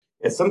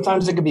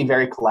Sometimes it could be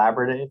very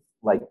collaborative,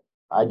 like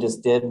I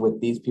just did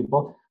with these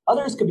people.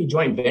 Others could be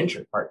joint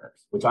venture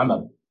partners, which I'm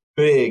a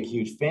big,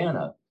 huge fan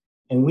of.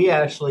 And we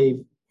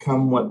actually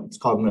come what's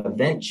called an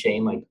event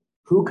chain, like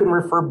who can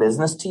refer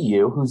business to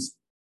you, who's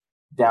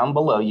down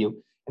below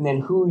you, and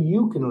then who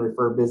you can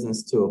refer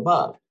business to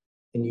above.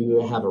 And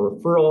you have a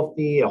referral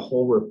fee, a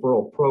whole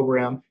referral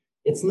program.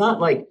 It's not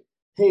like,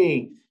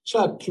 hey,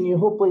 Chuck, can you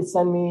hopefully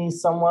send me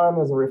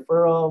someone as a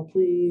referral,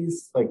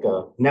 please? Like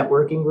a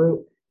networking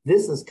group.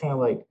 This is kind of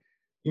like,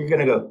 you're going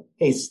to go,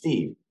 hey,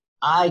 Steve,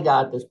 I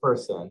got this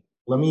person.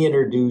 Let me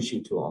introduce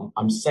you to them.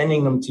 I'm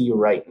sending them to you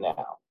right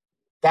now.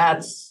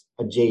 That's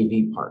a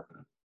JV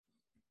partner.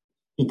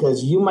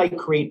 Because you might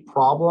create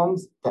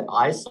problems that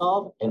I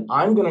solve, and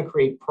I'm going to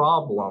create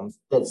problems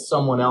that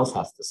someone else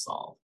has to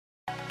solve.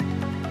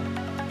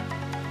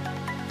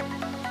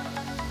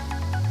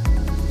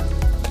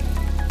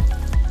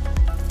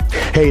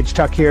 Hey, it's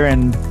Chuck here,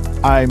 and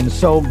I'm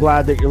so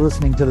glad that you're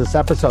listening to this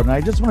episode. And I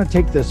just want to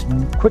take this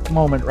quick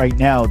moment right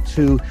now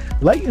to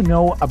let you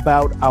know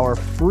about our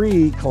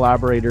free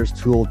Collaborators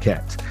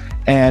Toolkit.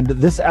 And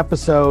this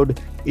episode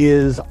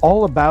is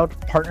all about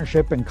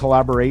partnership and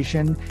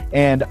collaboration,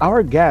 and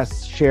our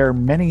guests share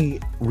many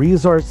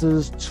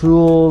resources,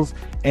 tools,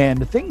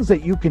 and things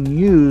that you can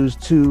use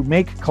to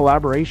make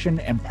collaboration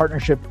and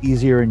partnership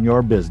easier in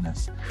your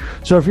business.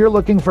 So if you're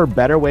looking for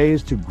better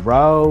ways to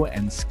grow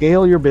and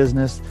scale your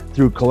business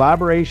through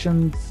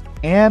collaborations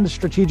and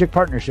strategic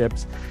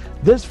partnerships,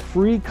 this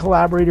free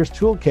Collaborators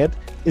Toolkit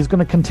is going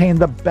to contain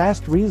the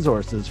best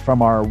resources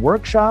from our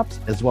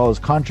workshops as well as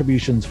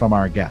contributions from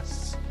our guests.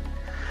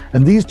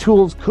 And these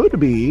tools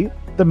could be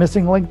the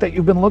missing link that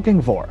you've been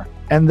looking for.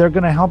 And they're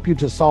going to help you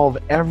to solve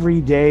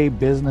everyday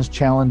business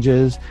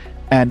challenges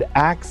and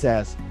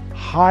access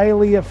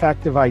highly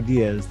effective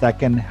ideas that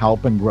can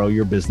help and grow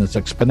your business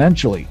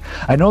exponentially.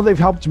 I know they've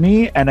helped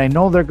me, and I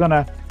know they're going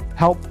to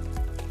help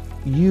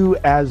you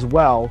as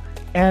well.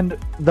 And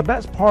the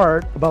best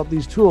part about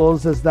these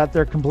tools is that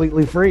they're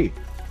completely free.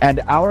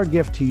 And our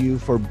gift to you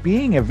for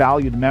being a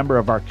valued member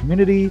of our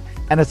community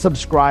and a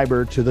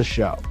subscriber to the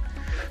show.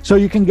 So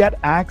you can get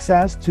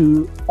access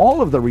to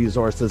all of the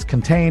resources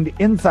contained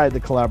inside the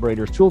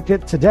Collaborators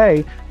Toolkit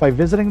today by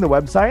visiting the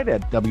website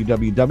at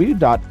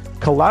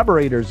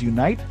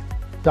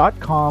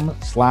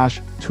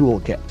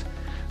www.collaboratorsunite.com/toolkit.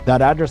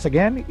 That address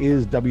again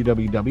is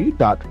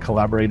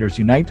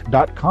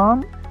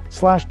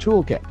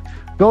www.collaboratorsunite.com/toolkit.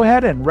 Go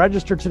ahead and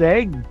register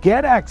today,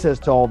 get access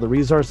to all the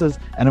resources,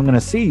 and I'm going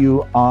to see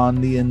you on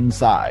the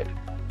inside.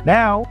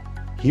 Now,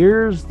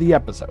 here's the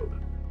episode.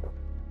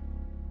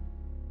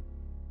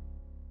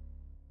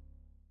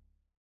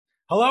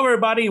 Hello,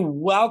 everybody.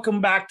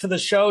 Welcome back to the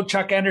show.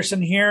 Chuck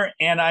Anderson here,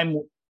 and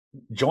I'm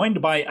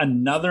joined by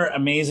another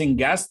amazing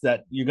guest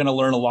that you're going to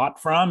learn a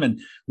lot from. And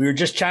we were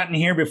just chatting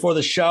here before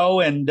the show,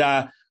 and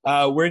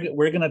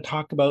we're going to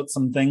talk about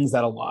some things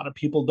that a lot of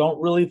people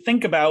don't really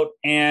think about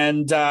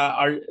and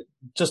are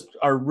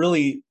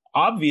really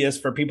obvious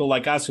for people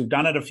like us who've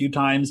done it a few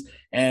times.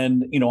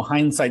 And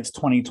hindsight's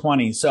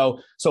 2020. So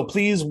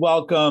please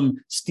welcome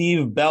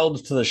Steve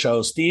Feld to the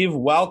show. Steve,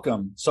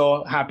 welcome.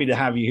 So happy to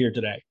have you here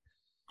today.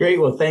 Great.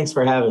 Well, thanks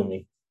for having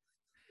me.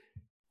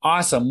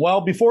 Awesome.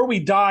 Well, before we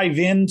dive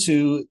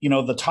into,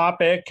 the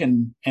topic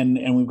and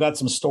we've got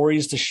some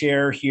stories to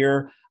share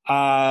here,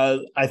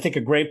 I think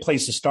a great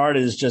place to start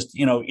is just,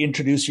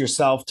 introduce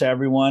yourself to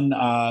everyone,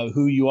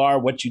 who you are,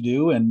 what you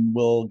do, and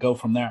we'll go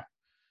from there.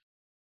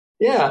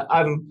 Yeah,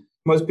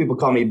 most people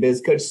call me Biz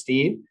Coach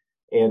Steve,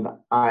 and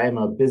I'm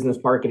a business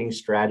marketing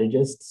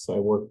strategist. So I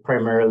work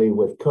primarily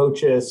with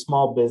coaches,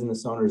 small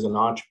business owners, and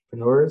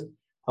entrepreneurs,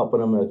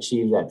 helping them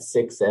achieve that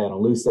 6 and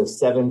elusive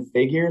 7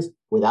 figures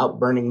without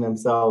burning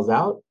themselves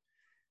out.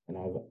 And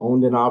I've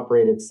owned and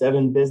operated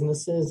 7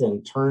 businesses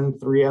and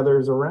turned 3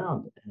 others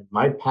around. And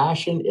my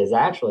passion is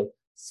actually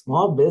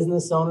small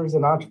business owners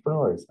and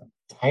entrepreneurs. I'm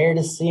tired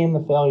of seeing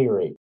the failure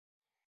rate,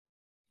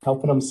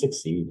 helping them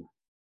succeed.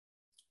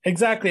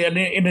 Exactly. And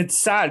it's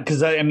sad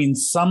because,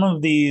 some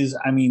of these,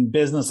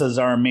 businesses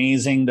are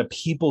amazing. The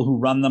people who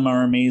run them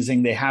are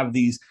amazing. They have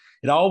these.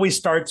 It always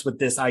starts with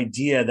this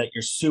idea that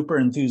you're super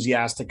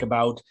enthusiastic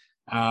about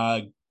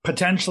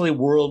potentially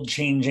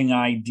world-changing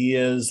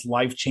ideas,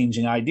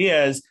 life-changing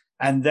ideas,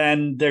 and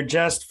then they're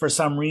just, for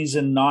some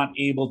reason, not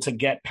able to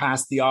get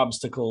past the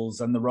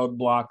obstacles and the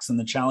roadblocks and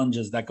the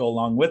challenges that go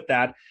along with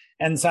that.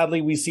 And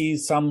sadly, we see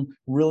some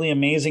really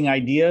amazing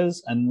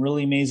ideas and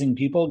really amazing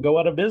people go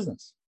out of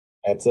business.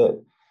 That's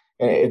it.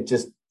 And it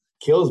just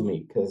kills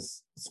me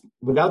because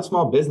without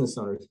small business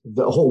owners,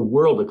 the whole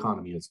world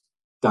economy is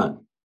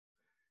done.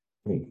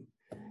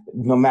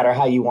 No matter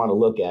how you want to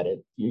look at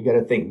it, you got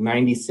to think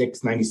 96,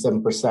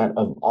 97%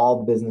 of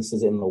all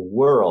businesses in the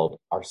world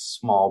are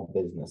small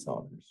business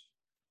owners.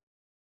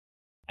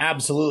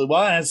 Absolutely.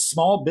 Well, as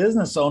small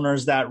business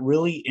owners that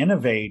really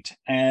innovate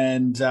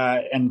and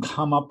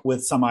come up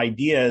with some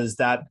ideas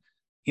that,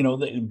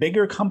 the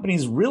bigger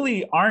companies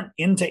really aren't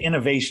into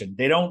innovation.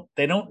 They don't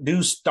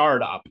do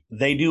startup.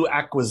 They do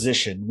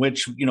acquisition,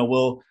 which,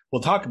 we'll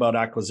talk about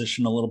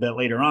acquisition a little bit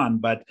later on.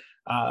 But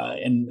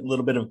and a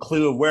little bit of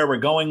clue of where we're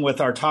going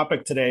with our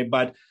topic today.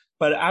 But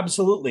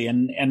absolutely.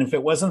 And if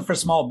it wasn't for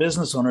small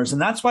business owners,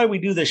 and that's why we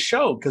do this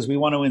show, because we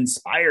want to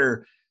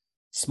inspire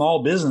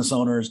small business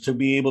owners to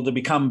be able to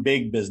become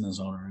big business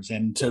owners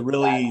and to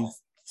really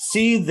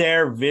see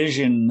their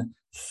vision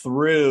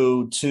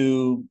through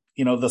to,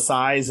 the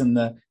size and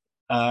the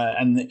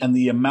and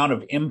the amount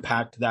of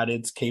impact that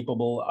it's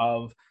capable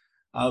of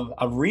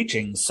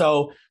reaching.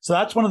 So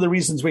that's one of the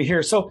reasons we're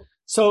here.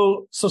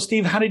 So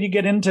Steve, how did you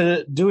get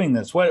into doing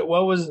this? What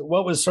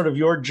was sort of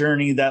your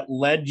journey that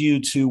led you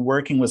to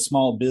working with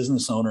small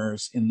business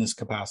owners in this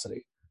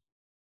capacity?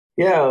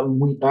 Yeah,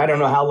 I don't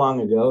know how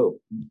long ago,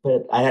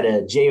 but I had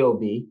a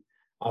job.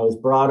 I was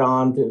brought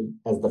on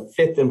as the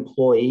fifth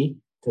employee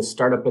to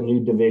start up a new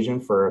division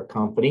for a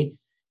company,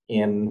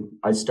 and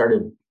I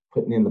started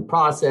putting in the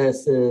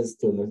processes,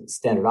 doing the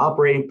standard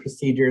operating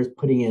procedures,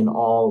 putting in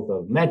all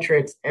the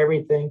metrics,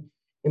 everything.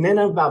 And then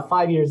about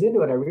 5 years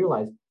into it, I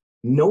realized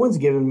no one's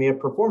given me a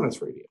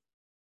performance review.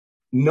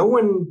 No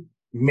one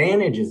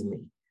manages me.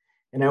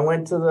 And I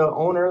went to the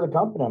owner of the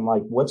company. I'm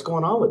like, what's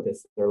going on with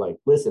this? They're like,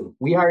 listen,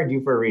 we hired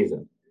you for a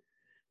reason.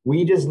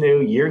 We just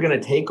knew you're going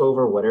to take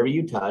over whatever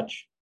you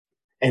touch.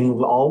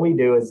 And all we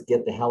do is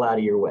get the hell out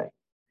of your way.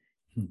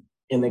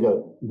 And they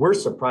go, we're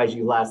surprised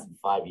you lasted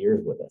 5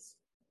 years with us,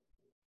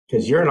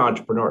 because you're an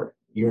entrepreneur.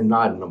 You're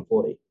not an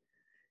employee.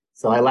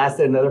 So I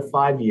lasted another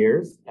 5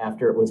 years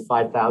after it was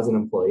 5,000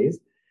 employees.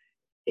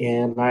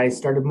 And I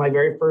started my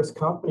very first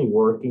company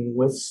working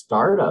with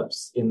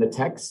startups in the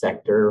tech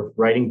sector,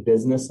 writing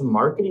business and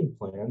marketing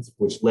plans,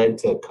 which led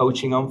to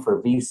coaching them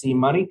for VC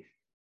money.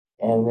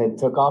 And it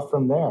took off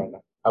from there. And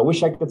I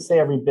wish I could say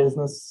every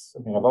business,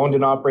 I've owned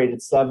and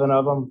operated 7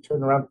 of them,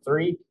 turned around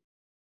 3.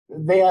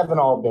 They haven't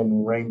all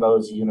been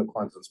rainbows,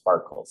 unicorns, and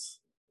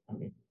sparkles.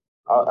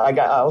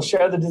 I'll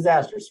share the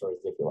disaster stories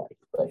if you like,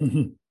 but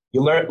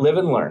you live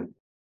and learn.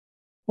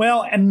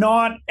 Well, and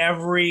not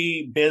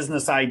every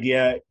business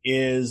idea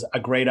is a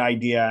great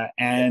idea,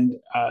 and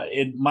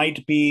it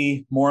might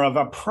be more of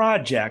a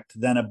project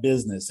than a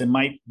business. It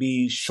might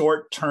be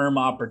short-term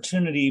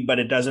opportunity, but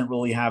it doesn't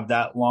really have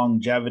that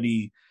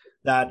longevity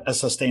that a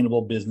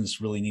sustainable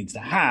business really needs to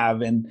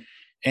have.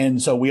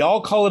 And so we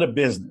all call it a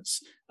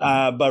business,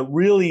 but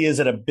really, is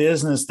it a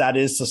business that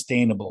is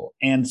sustainable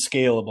and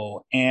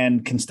scalable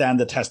and can stand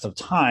the test of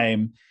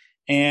time?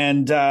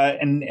 And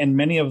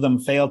many of them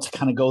fail to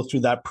kind of go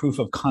through that proof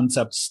of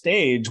concept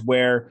stage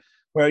where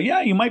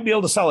you might be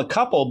able to sell a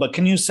couple, but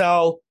can you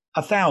sell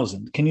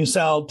 1,000? Can you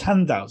sell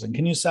 10,000?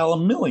 Can you sell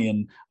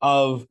 1,000,000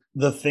 of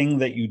the thing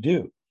that you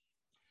do?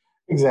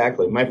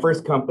 Exactly. My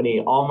first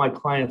company, all my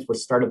clients were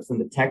startups in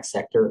the tech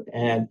sector,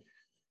 and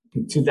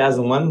in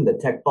 2001, the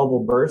tech bubble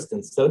burst,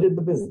 and so did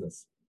the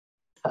business.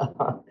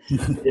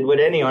 Did what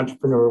any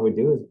entrepreneur would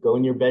do, is go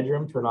in your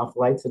bedroom, turn off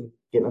lights, and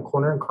get in a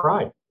corner and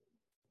cry.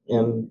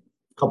 And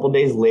a couple of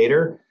days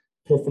later,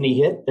 epiphany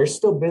hit. There's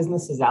still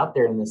businesses out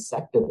there in this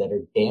sector that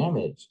are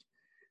damaged.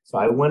 So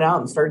I went out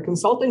and started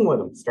consulting with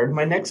them, started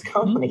my next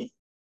company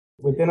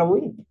within a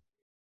week.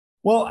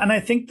 Well, and I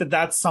think that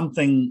that's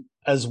something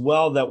as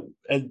well that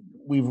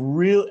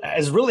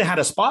has really had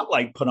a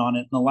spotlight put on it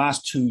in the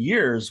last 2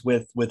 years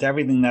with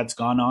everything that's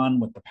gone on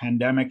with the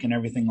pandemic and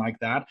everything like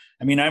that.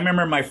 I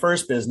remember my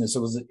first business,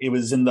 it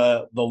was in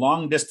the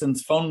long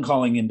distance phone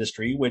calling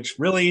industry, which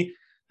really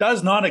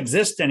does not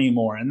exist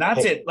anymore. And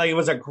that's it. Like, it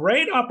was a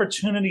great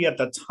opportunity at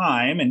the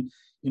time. And,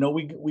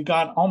 we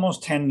got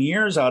almost 10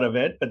 years out of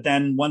it. But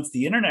then once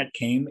the internet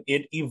came,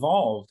 it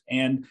evolved.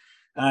 And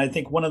I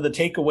think one of the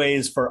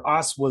takeaways for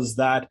us was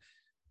that,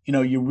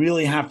 you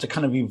really have to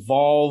kind of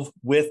evolve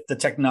with the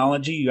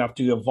technology. You have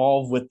to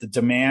evolve with the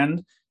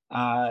demand.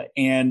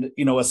 And,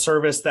 a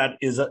service that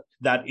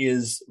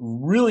is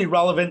really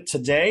relevant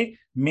today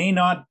may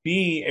not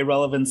be a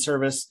relevant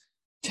service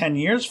 10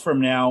 years from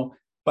now.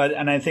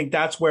 And I think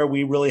that's where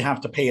we really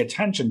have to pay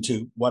attention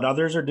to what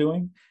others are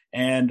doing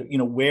and,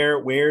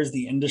 where's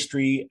the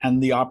industry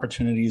and the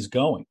opportunities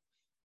going.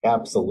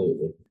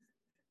 Absolutely.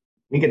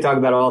 We could talk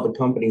about all the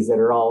companies that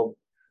are all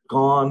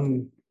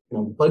gone.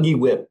 Buggy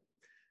whip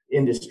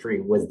industry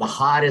was the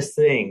hottest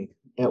thing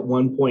at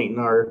one point in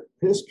our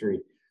history.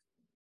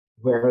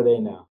 Where are they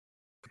now?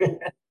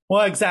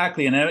 Well,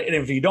 exactly. And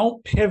if you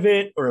don't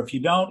pivot or if you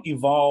don't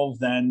evolve,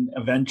 then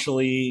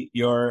eventually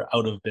you're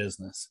out of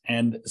business.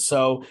 And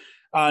so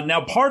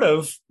now part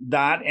of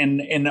that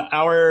and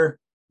our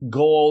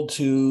goal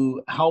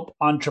to help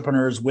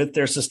entrepreneurs with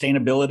their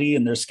sustainability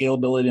and their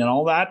scalability and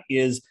all that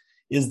is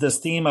this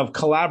theme of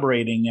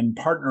collaborating and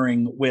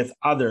partnering with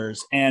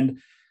others. And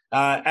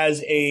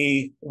as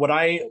what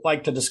I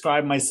like to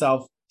describe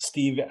myself,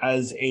 Steve,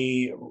 as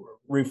a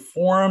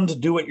reformed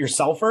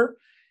do-it-yourselfer.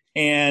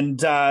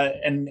 And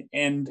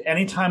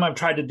anytime I've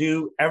tried to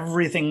do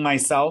everything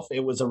myself,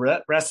 it was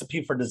a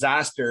recipe for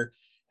disaster.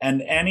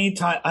 And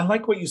anytime, I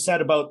like what you said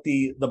about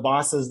the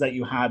bosses that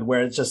you had,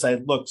 where it's just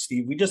like, look,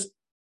 Steve, we just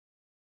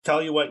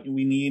tell you what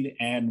we need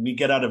and we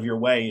get out of your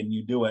way and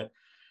you do it.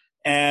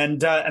 And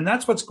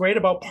that's what's great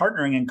about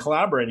partnering and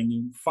collaborating.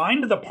 You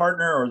find the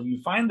partner or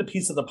you find the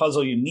piece of the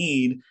puzzle you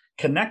need,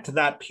 connect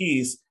that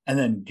piece and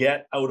then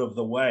get out of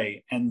the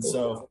way. And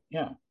so,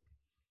 yeah.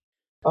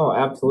 Oh,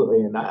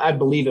 absolutely. And I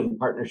believe in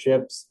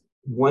partnerships.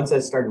 Once I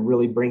started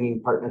really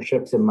bringing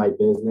partnerships in my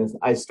business,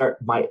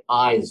 my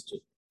eyes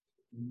just,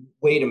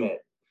 wait a minute,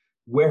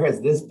 where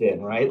has this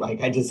been, right?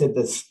 Like I just hit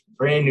this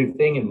brand new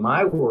thing in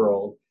my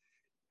world,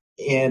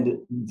 and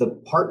the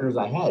partners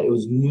I had, it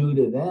was new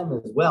to them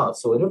as well.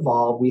 So it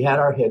evolved. We had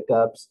our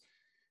hiccups,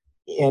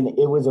 and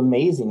it was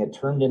amazing. It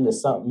turned into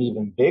something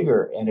even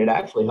bigger, and it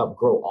actually helped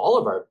grow all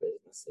of our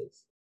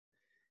businesses.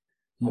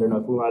 I don't know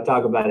if we want to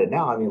talk about it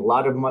now. I mean, a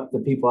lot of the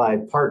people I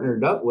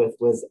partnered up with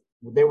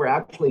they were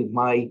actually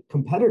my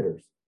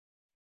competitors.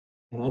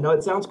 And I know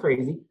it sounds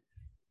crazy,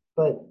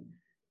 but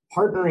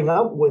partnering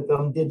up with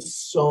them did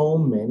so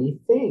many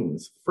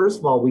things. First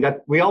of all,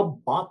 we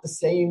all bought the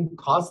same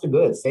cost of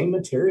goods, same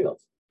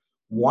materials.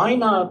 Why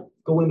not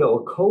go into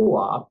a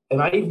co-op?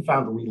 And I even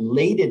found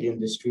related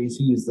industries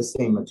who use the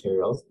same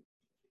materials,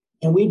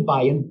 and we'd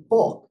buy in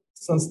bulk.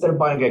 So instead of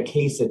buying a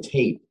case of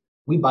tape,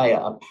 we buy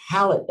a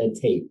pallet of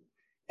tape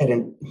at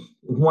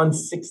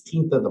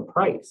 1/16 of the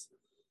price.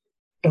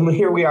 And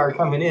here we are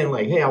coming in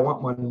like, hey, I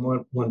want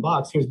one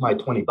box. Here's my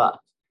 $20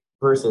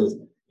 versus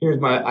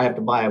I have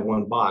to buy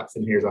one box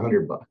and here's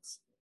 $100.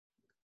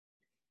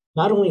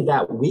 Not only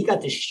that, we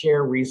got to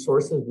share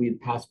resources.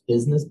 We'd pass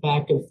business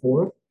back and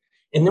forth.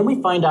 And then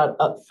we found out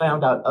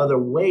other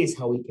ways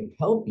how we can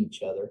help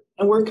each other.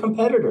 And we're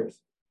competitors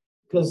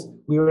because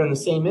we were in the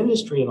same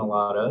industry in a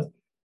lot of,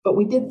 but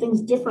we did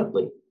things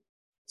differently.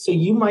 So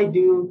you might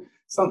do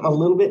something a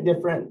little bit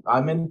different.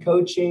 I'm in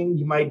coaching.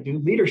 You might do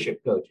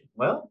leadership coaching.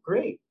 Well,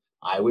 great.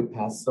 I would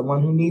pass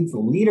someone who needs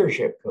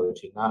leadership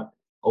coaching, not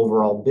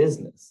overall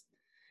business.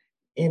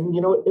 And,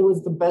 it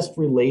was the best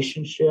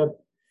relationship.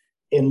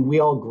 And we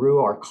all grew.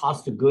 Our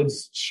cost of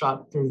goods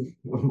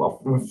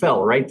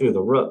fell right through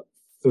the roof,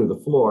 through the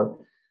floor.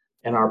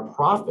 And our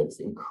profits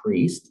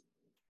increased.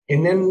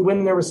 And then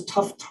when there was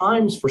tough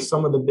times for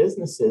some of the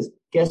businesses,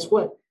 guess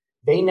what?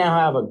 They now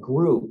have a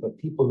group of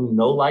people who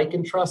know, like,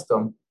 and trust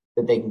them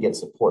that they can get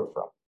support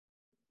from.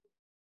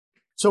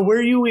 So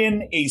were you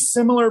in a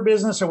similar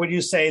business, or would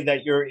you say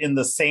that you're in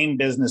the same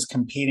business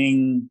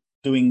competing,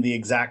 doing the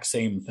exact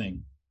same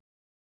thing?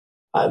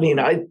 I mean,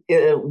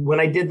 when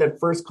I did that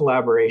first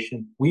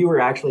collaboration, we were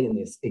actually in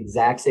this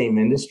exact same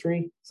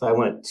industry. So I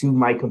went to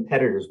my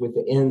competitors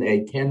within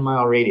a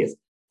 10-mile radius.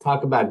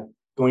 Talk about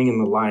going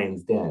in the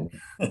lion's den.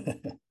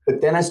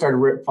 But then I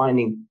started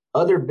finding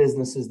other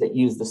businesses that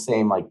use the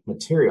same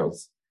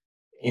materials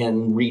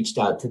and reached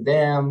out to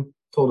them,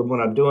 told them what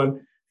I'm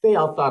doing. They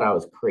all thought I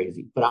was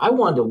crazy, but I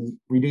wanted to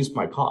reduce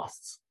my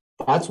costs.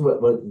 That's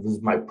what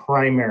was my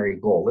primary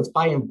goal. Let's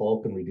buy in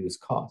bulk and reduce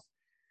costs.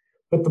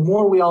 But the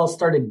more we all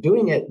started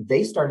doing it,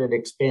 they started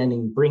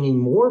expanding, bringing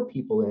more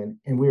people in,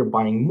 and we were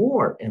buying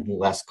more and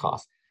less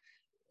cost.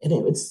 And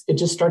it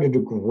just started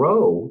to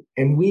grow.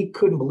 And we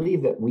couldn't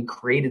believe that we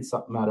created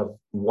something out of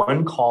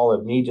one call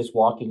of me just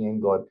walking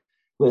in going,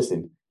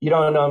 listen, you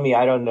don't know me,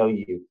 I don't know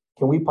you.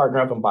 Can we partner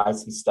up and buy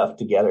some stuff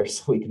together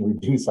so we can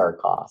reduce our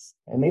costs?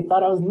 And they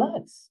thought I was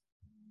nuts.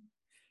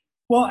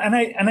 Well,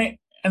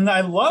 and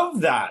I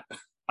love that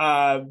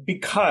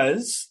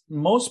because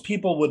most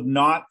people would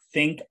not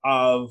think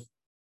of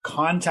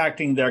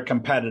contacting their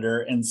competitor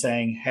and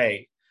saying,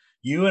 hey,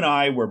 you and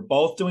I, we're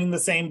both doing the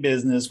same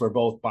business. We're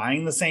both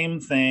buying the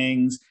same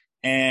things.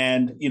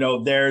 And,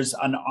 there's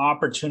an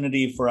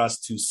opportunity for us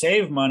to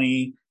save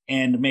money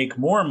and make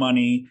more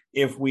money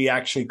if we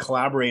actually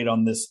collaborate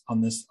on this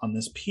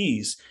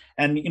piece.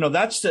 And,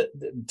 that's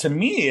to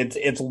me,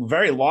 it's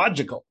very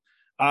logical.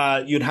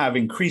 You'd have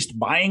increased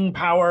buying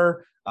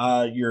power.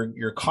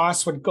 Your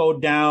costs would go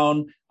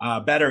down,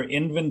 better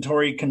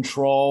inventory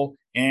control,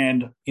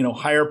 and,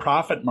 higher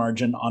profit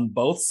margin on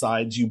both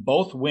sides. You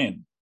both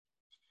win.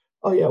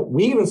 Oh, yeah.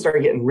 We even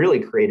started getting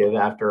really creative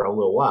after a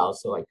little while.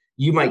 So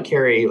you might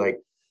carry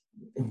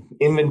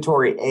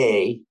inventory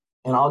A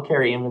and I'll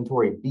carry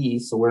inventory B.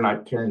 So we're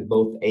not carrying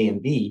both A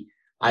and B.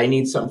 I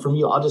need something from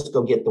you. I'll just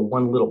go get the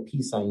one little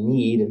piece I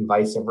need and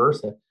vice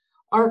versa.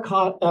 Our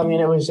cost,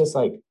 it was just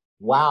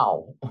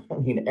wow.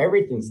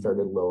 Everything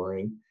started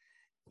lowering.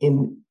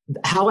 And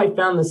how I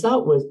found this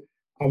out was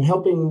I'm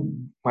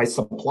helping my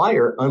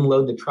supplier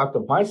unload the truck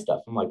of my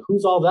stuff. I'm like,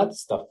 who's all that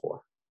stuff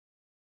for?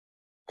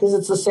 Because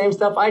it's the same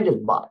stuff I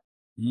just bought.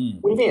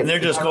 What do you mean? And they're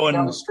just going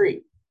down the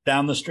street.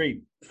 Down the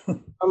street.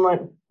 I'm like,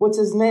 what's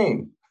his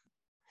name?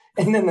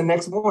 And then the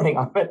next morning,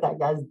 I bet that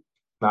guy's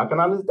knocking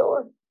on his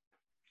door.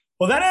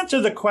 Well, that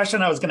answers the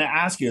question I was going to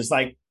ask you. It's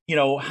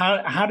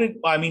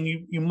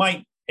you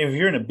might, if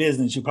you're in a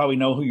business, you probably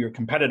know who your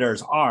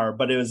competitors are,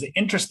 but it was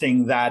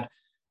interesting that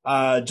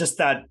just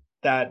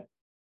that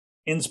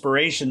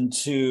inspiration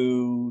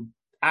to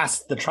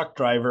ask the truck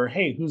driver,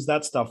 hey, who's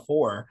that stuff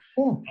for?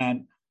 Yeah.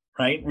 And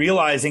right,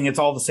 realizing it's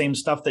all the same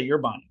stuff that you're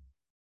buying.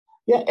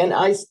 Yeah, and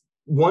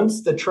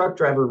once the truck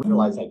driver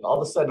realized,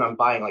 all of a sudden I'm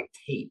buying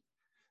tape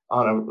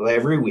on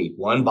every week,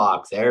 one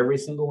box every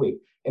single week,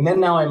 and then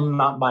now I'm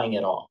not buying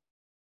it all.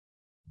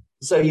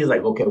 So he's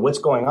like, okay, what's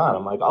going on?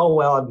 I'm like, oh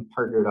well, I'm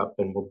partnered up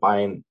and we're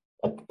buying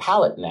a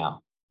pallet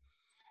now.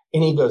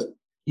 And he goes,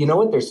 you know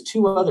what? There's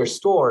 2 other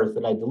stores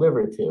that I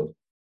delivered to.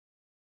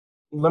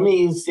 Let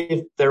me see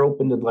if they're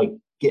open to like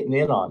getting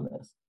in on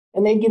this.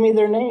 And they give me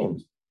their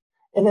names.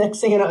 And the next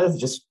thing you know, it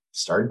just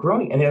started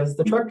growing. And it was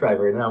the truck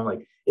driver. And I'm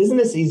like, isn't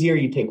this easier?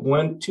 You take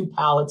 2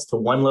 pallets to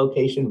one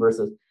location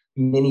versus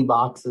mini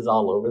boxes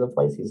all over the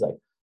place. He's like,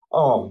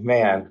 oh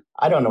man,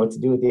 I don't know what to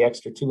do with the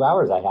extra 2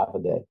 hours I have a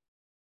day.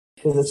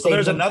 So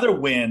there's another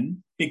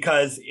win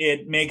because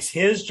it makes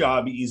his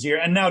job easier.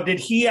 And now, did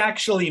he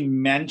actually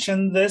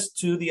mention this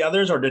to the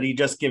others, or did he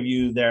just give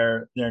you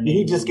their name?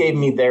 He just gave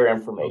me their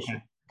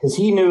information because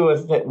he knew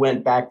if it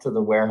went back to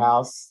the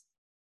warehouse,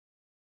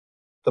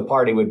 the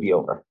party would be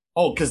over.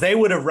 Oh, because they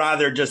would have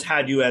rather just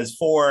had you as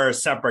 4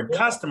 separate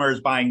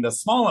customers buying the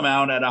small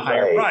amount at a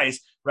higher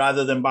price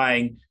rather than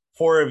buying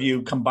 4 of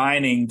you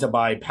combining to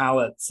buy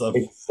pallets of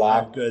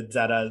goods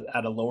at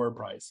a lower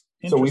price.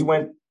 So we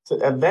went to,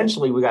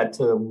 eventually we got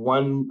to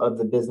one of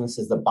the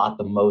businesses that bought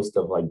the most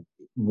of like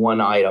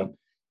one item.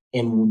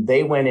 And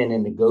they went in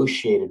and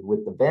negotiated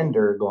with the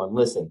vendor going,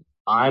 listen,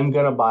 I'm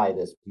going to buy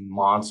this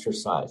monster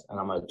size and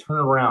I'm going to turn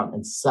around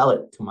and sell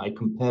it to my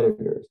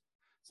competitors.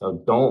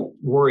 So don't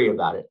worry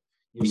about it.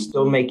 You're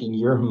still making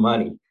your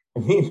money.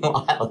 And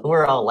meanwhile,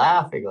 we're all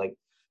laughing like,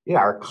 yeah,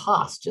 our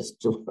costs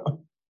just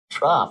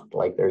dropped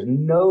like there's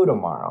no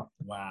tomorrow.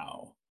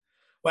 Wow.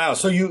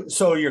 So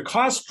your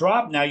costs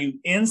drop. Now you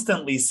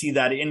instantly see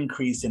that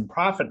increase in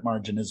profit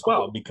margin as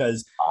well,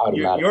 because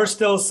you're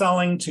still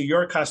selling to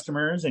your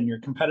customers and your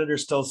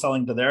competitors still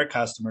selling to their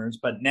customers.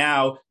 But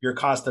now your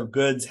cost of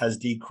goods has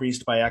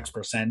decreased by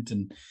X%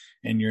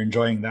 and you're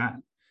enjoying that.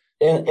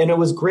 And it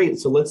was great.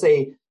 So let's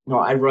say,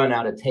 I run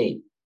out of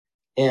tape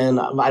and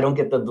I don't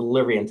get the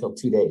delivery until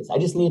 2 days. I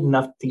just need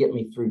enough to get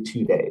me through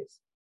 2 days.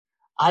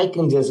 I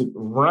can just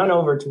run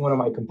over to one of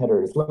my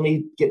competitors. Let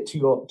me get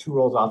two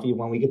rolls off you.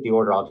 When we get the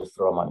order, I'll just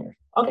throw them on yours.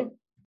 Okay.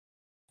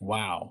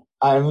 Wow.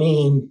 I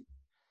mean.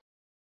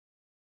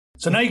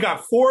 So now you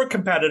got 4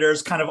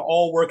 competitors kind of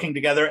all working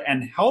together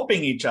and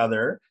helping each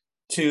other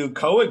to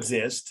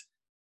coexist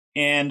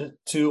and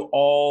to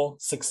all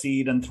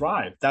succeed and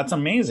thrive. That's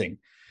amazing.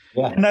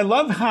 Yeah. And I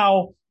love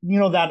how,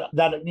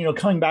 that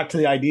coming back to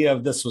the idea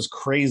of this was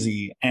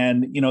crazy.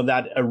 And,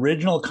 that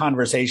original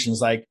conversation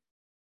is like,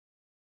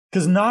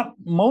 because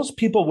most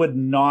people would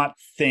not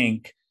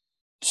think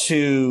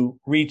to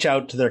reach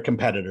out to their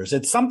competitors.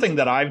 It's something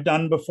that I've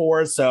done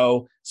before.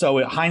 So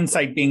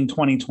hindsight being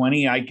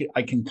 2020,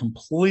 I can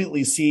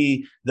completely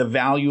see the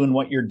value in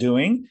what you're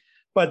doing.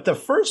 But the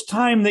first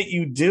time that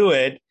you do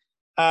it,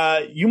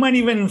 you might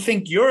even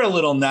think you're a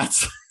little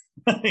nuts,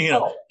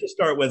 to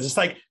start with. It's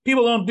like,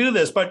 people don't do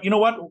this, but you know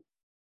what?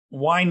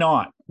 Why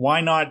not? Why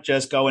not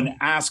just go and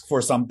ask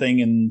for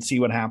something and see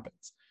what happens?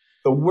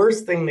 The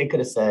worst thing they could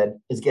have said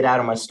is get out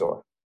of my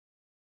store.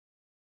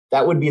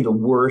 That would be the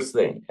worst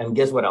thing. And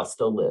guess what? I'll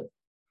still live.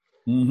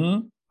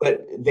 Mm-hmm.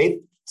 But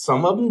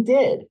some of them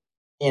did.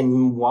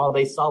 And while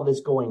they saw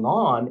this going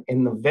on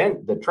in the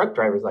event, the truck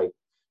driver's like,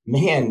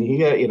 man,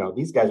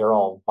 these guys are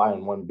all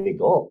buying one big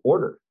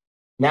order.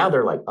 Now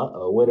they're like,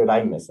 uh-oh, what did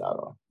I miss out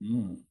on?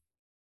 Mm.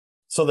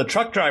 So the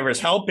truck driver is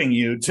helping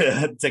you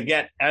to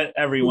get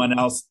everyone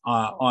else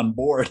on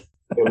board.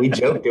 Yeah, we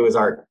joked it was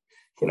our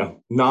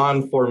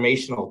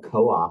non-formational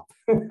co-op.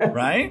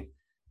 Right?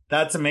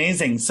 That's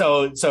amazing.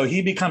 So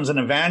he becomes an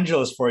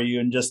evangelist for you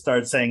and just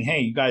starts saying, hey,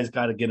 you guys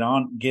got to get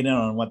in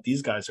on what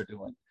these guys are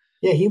doing.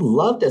 Yeah, he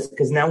loved us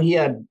because now he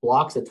had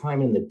blocks of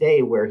time in the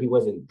day where he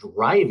wasn't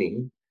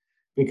driving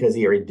because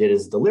he already did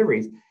his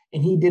deliveries.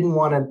 And he didn't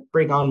want to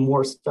bring on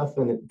more stuff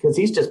in it because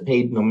he's just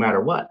paid no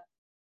matter what.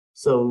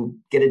 So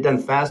get it done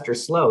fast or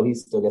slow, he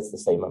still gets the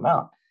same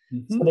amount.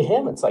 Mm-hmm. So to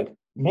him, it's like,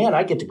 man,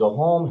 I get to go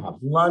home, have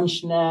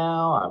lunch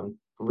now. I'm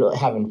really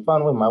having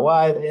fun with my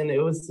wife. And it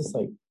was just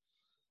like,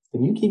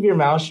 can you keep your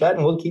mouth shut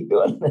and we'll keep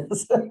doing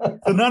this?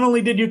 So not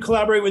only did you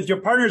collaborate with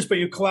your partners, but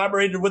you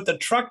collaborated with the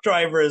truck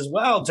driver as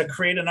well to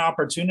create an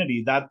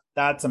opportunity.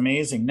 That's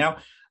amazing. Now,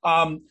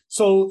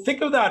 so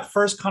think of that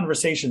first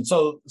conversation.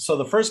 So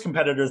the first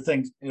competitor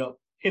thinks,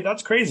 hey,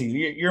 that's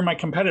crazy. You're my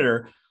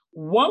competitor.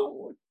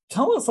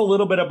 Tell us a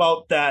little bit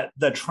about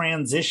the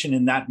transition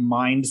in that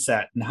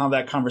mindset and how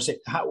that conversation,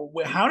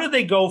 how did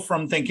they go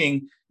from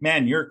thinking,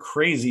 man, you're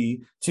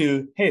crazy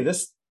to, hey,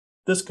 this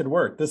could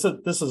work. This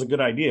is a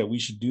good idea. We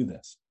should do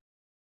this.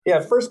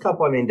 Yeah. First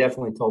couple,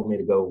 definitely told me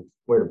to go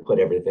where to put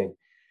everything.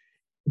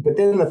 But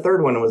then the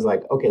third one was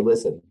like, okay,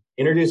 listen,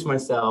 introduce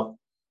myself.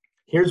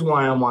 Here's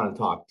why I want to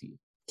talk to you,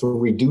 to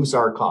reduce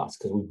our costs,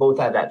 because we both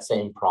have that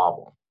same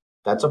problem.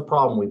 That's a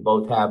problem we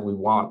both have. We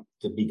want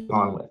to be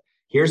gone with.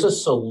 Here's a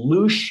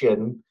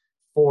solution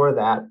for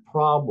that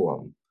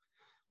problem.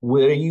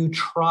 Will you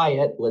try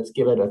it? Let's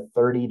give it a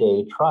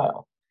 30-day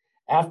trial.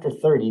 After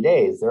 30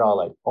 days, they're all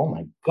like, oh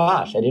my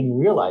gosh, I didn't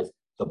realize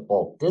the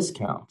bulk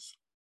discounts.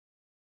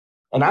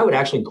 And I would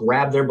actually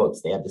grab their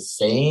books. They had the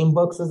same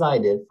books as I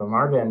did from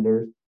our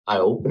vendors. I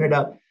open it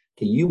up.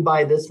 Okay, you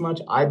buy this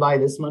much, I buy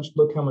this much.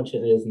 Look how much it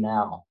is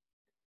now.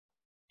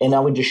 And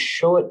I would just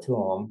show it to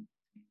them.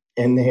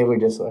 And they were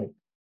just like,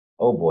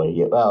 oh boy,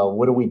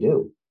 what do we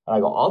do? And I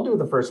go, I'll do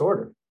the first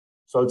order.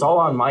 So it's all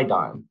on my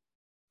dime.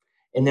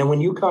 And then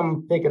when you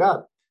come pick it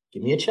up,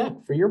 give me a check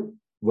for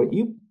what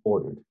you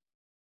ordered.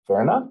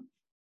 Fair enough?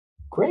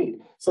 Great.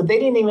 So they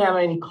didn't even have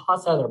any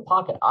costs out of their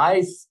pocket.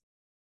 I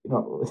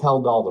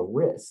held all the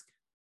risk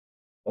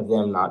of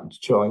them not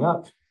showing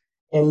up.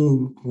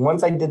 And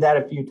once I did that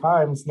a few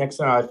times, next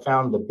time I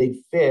found the big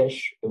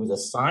fish. It was a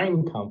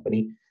sign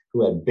company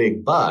who had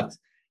big bucks.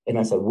 And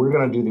I said, we're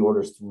going to do the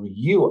orders through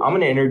you. I'm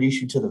going to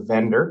introduce you to the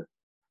vendor.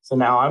 So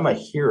now I'm a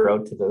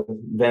hero to the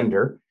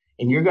vendor.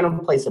 And you're going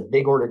to place a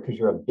big order because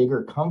you're a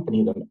bigger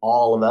company than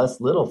all of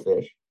us little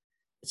fish.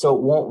 So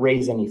it won't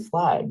raise any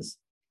flags.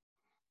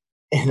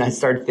 And I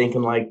started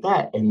thinking like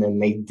that. And then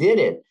they did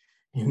it.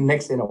 And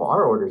next thing you know,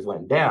 our orders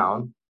went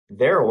down.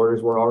 Their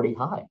orders were already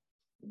high.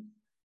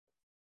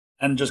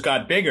 And just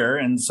got bigger.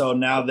 And so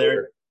now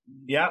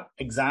yeah,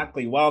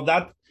 exactly. Well,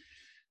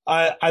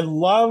 I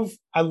love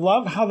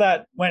how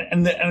that went.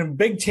 And a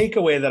big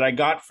takeaway that I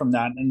got from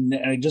that, and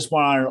I just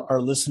want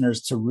our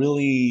listeners to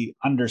really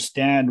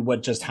understand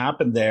what just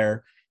happened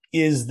there,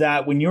 is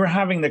that when you're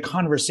having the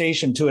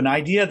conversation to an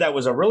idea that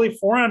was a really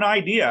foreign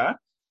idea,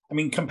 I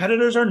mean,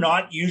 competitors are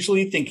not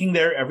usually thinking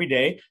there every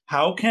day,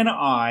 how can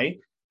I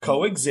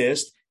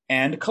coexist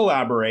and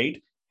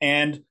collaborate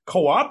and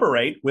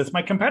cooperate with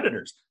my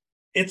competitors?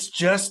 It's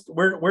just,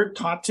 we're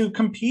taught to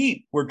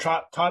compete. We're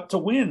taught to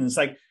win. It's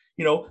like,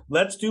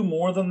 let's do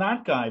more than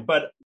that guy.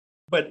 But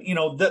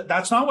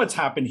that's not what's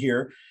happened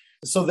here.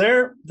 So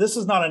this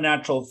is not a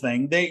natural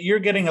thing. You're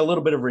getting a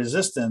little bit of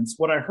resistance.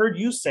 What I heard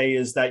you say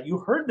is that you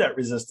heard that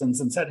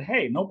resistance and said,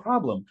 hey, no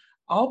problem.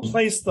 I'll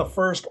place the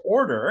first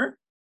order.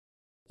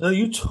 So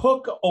you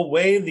took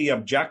away the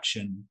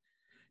objection.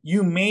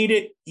 You made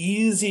it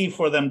easy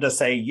for them to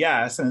say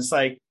yes. And it's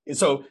like,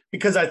 so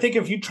because I think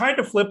if you tried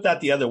to flip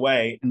that the other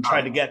way and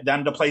try to get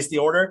them to place the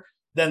order,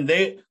 then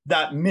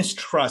that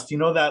mistrust,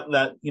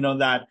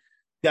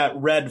 that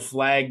red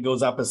flag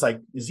goes up. It's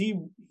like,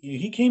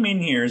 he came in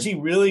here, is he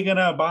really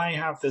gonna buy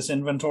half this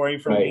inventory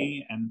from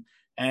me?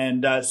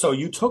 And so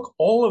you took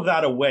all of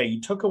that away. You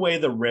took away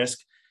the risk,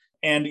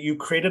 and you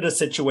created a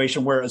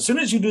situation where as soon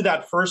as you do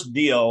that first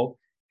deal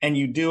and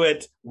you do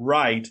it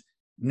right,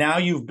 now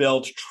you've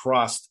built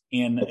trust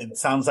in. It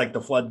sounds like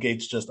the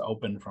floodgates just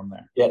opened from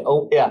there. Yeah.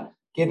 Oh, yeah.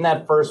 Getting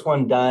that first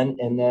one done,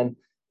 and then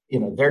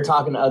they're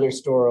talking to other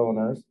store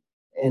owners,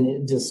 and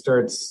it just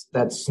starts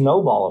that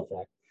snowball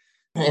effect,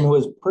 and it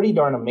was pretty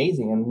darn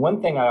amazing. And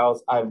one thing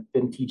I've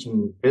been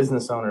teaching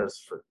business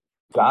owners for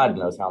God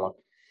knows how long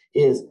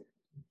is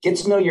get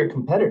to know your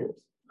competitors.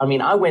 I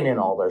mean, I went in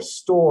all their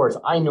stores.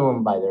 I knew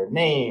them by their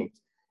names.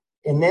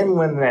 And then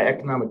when the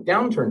economic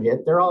downturn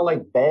hit, they're all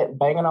like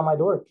banging on my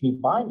door. Can you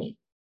buy me?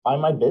 Buy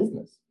my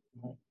business?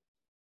 Like,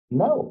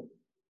 no,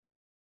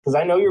 because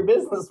I know your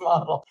business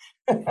model.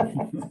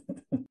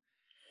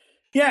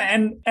 Yeah,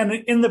 and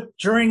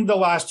during the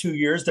last 2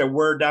 years, there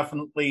were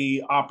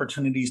definitely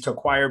opportunities to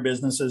acquire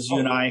businesses. You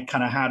and I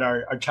kind of had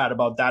our chat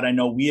about that. I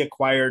know we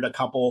acquired a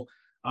couple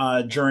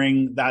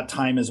during that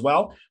time as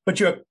well.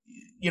 But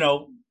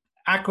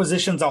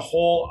acquisition's a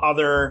whole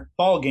other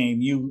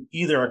ballgame. You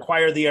either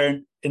acquire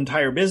the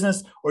entire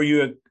business or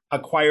you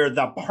acquire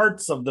the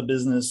parts of the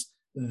business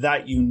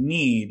that you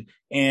need.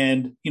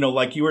 And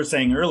like you were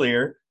saying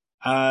earlier,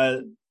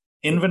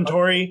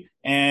 inventory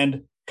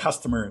and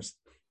customers.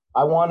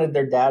 I wanted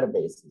their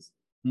databases.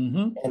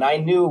 Mm-hmm. And I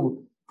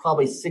knew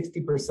probably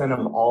 60%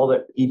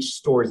 of each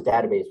store's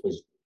database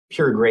was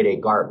pure grade A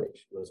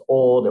garbage. It was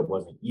old, it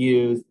wasn't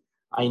used.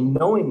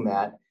 Knowing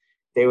that,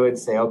 they would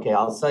say, okay,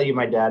 I'll sell you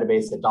my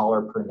database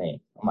 $1 per name.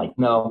 I'm like,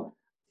 no,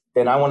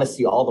 then I want to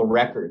see all the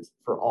records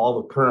for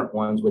all the current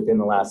ones within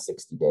the last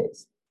 60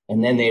 days.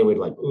 And then they would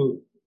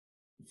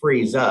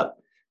freeze up.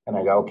 And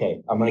I go,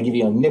 okay, I'm going to give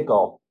you a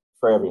nickel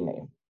for every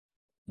name.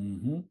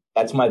 Mm-hmm.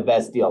 That's my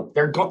best deal.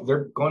 They're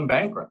going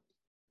bankrupt.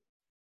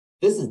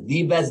 This is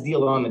the best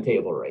deal on the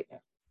table right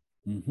now.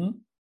 Mm-hmm.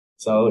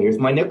 So here's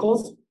my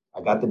nickels.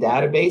 I got the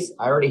database.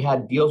 I already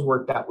had deals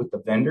worked out with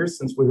the vendors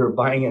since we were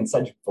buying in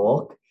such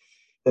bulk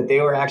that they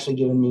were actually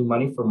giving me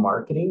money for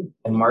marketing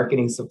and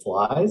marketing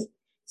supplies.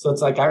 So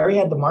it's like I already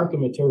had the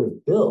marketing materials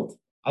built.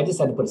 I just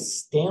had to put a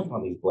stamp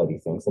on these bloody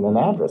things and an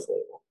address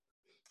label.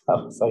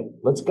 I was like,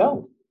 let's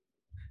go.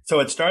 So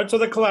it starts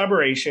with a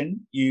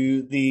collaboration.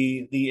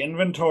 The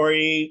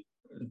inventory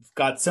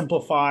got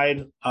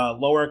simplified,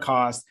 lower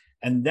cost,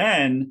 and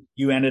then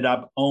you ended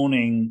up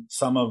owning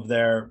some of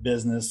their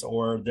business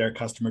or their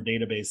customer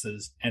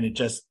databases, and it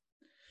just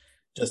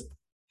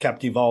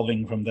kept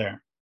evolving from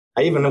there.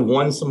 I even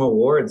won some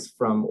awards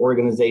from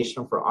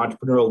Organization for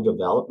Entrepreneurial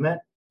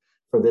Development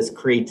for this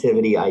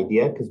creativity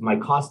idea because my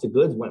cost of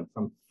goods went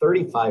from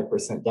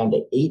 35% down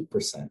to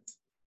 8%.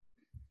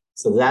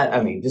 So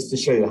just to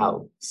show you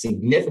how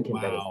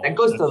significant that is. That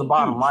goes to the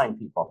bottom line,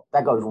 people.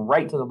 That goes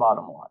right to the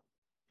bottom line.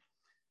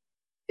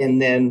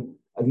 And then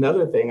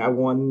another thing, I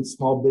won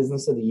Small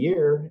Business of the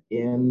Year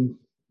in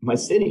my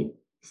city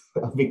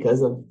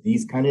because of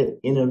these kind of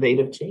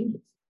innovative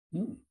changes.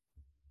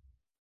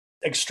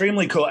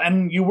 Extremely cool.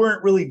 And you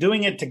weren't really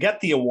doing it to get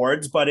the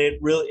awards, but it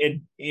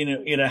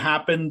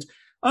happened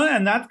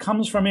And that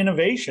comes from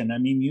innovation. I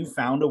mean, you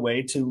found a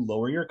way to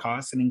lower your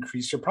costs and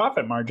increase your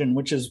profit margin,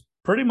 which is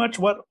pretty much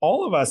what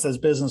all of us as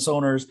business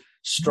owners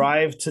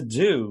strive to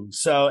do.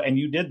 So, and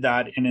you did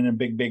that in a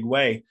big, big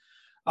way.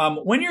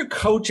 When you're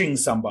coaching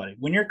somebody,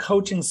 when you're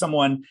coaching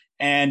someone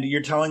and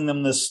you're telling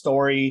them this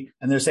story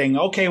and they're saying,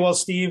 okay, well,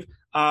 Steve,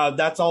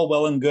 that's all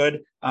well and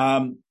good.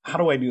 How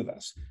do I do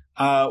this?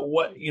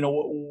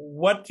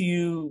 What do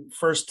you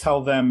first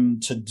tell them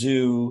to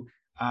do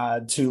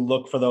to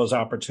look for those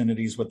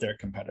opportunities with their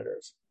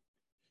competitors?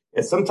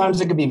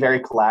 Sometimes it could be very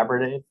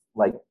collaborative,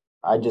 like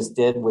I just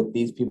did with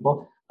these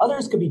people.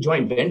 Others could be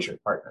joint venture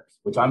partners,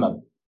 which I'm a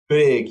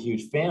big,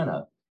 huge fan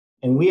of.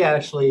 And we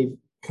actually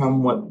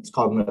come what's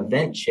called an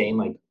event chain,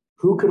 like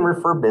who can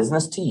refer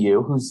business to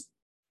you, who's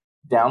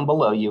down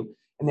below you,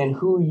 and then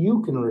who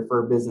you can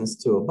refer business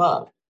to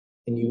above.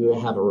 And you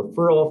have a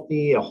referral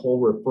fee, a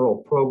whole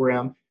referral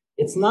program.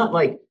 It's not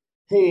like,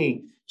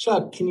 hey,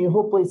 Chuck, can you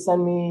hopefully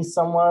send me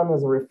someone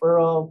as a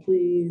referral,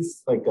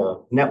 please? Like a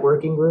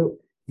networking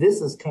group.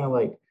 This is kind of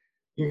like,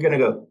 you're going to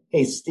go,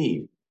 hey,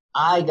 Steve,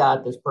 I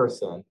got this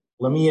person.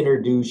 Let me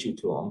introduce you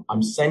to them.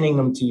 I'm sending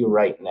them to you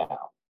right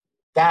now.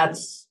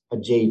 That's a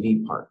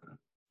JV partner.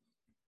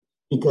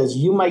 Because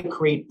you might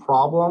create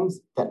problems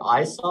that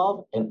I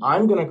solve, and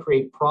I'm going to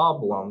create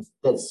problems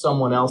that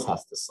someone else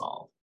has to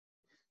solve.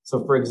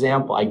 So, for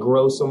example, I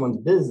grow someone's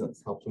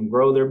business, help them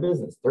grow their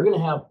business. They're going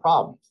to have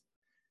problems.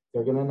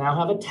 They're going to now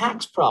have a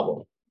tax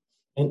problem,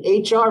 an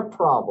HR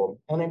problem,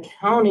 an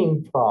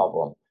accounting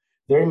problem.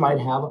 They might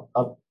have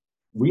a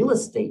real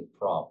estate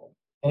problem,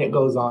 and it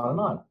goes on and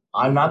on.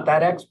 I'm not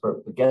that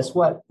expert, but guess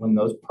what? When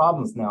those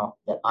problems now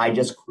that I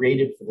just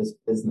created for this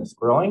business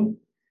growing,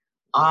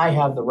 I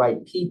have the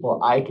right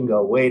people. I can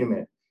go, wait a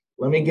minute,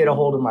 let me get a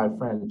hold of my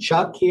friend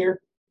Chuck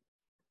here.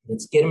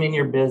 Let's get him in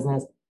your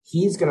business.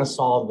 He's going to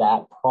solve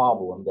that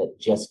problem that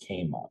just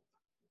came up.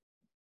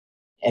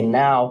 And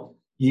now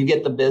you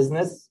get the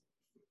business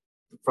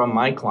from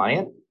my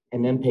client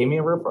and then pay me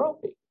a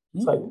referral fee.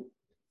 It's like,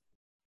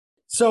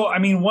 so, I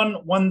mean,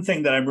 one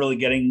thing that I'm really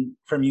getting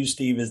from you,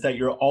 Steve, is that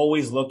you're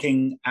always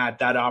looking at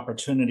that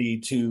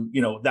opportunity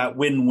to, that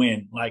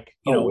win-win. Like,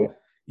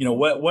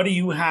 what do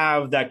you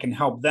have that can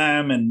help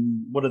them,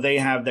 and what do they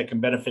have that can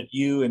benefit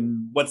you,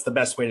 and what's the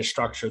best way to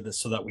structure this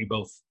so that we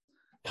both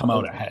come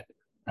out ahead,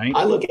 right?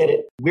 I look at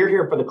it, we're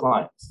here for the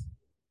clients,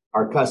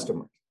 our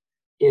customers.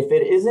 If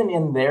it isn't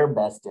in their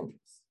best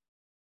interest,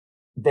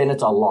 then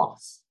it's a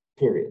loss,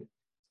 period.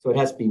 So it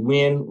has to be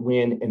win,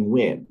 win, and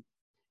win.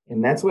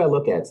 And that's what I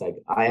look at. It's like,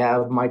 I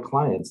have my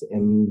clients,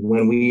 and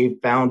when we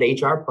found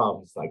HR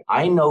problems, like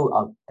I know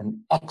of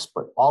an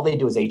expert, all they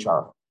do is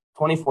HR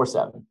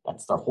 24/7.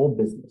 That's their whole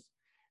business.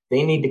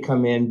 They need to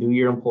come in, do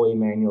your employee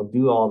manual,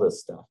 do all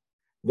this stuff.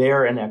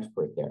 They're an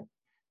expert there.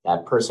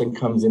 That person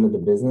comes into the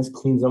business,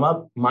 cleans them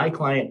up. My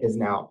client is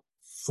now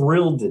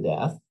thrilled to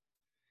death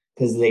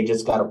because they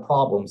just got a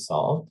problem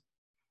solved.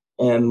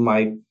 And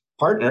my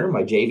partner,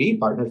 my JV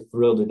partner, is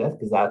thrilled to death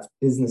because that's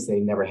business they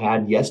never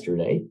had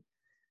yesterday.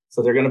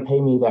 So they're going to pay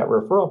me that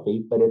referral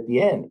fee. But at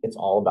the end, it's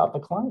all about the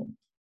client.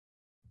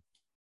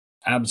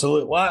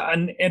 Absolutely. Well,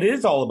 and it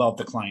is all about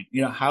the client.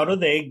 How do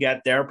they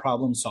get their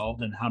problem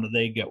solved, and how do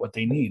they get what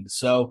they need?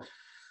 So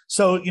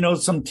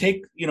some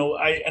take.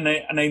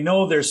 I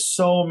know there's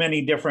so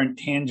many different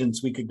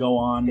tangents we could go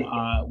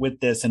on with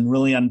this and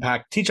really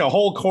teach a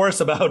whole course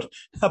about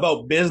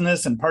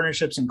business and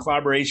partnerships and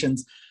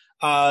collaborations.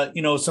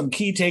 Some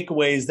key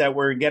takeaways that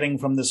we're getting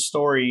from this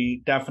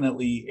story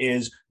definitely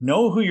is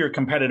know who your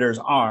competitors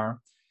are,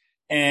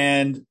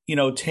 and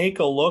take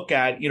a look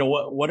at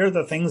what are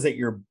the things that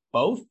you're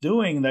both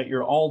doing, that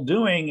you're all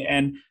doing,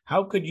 and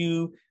how could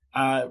you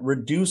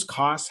reduce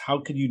costs? How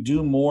could you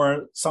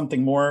do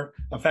something more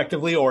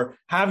effectively, or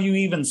have you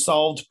even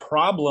solved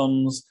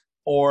problems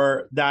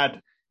or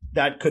that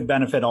could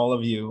benefit all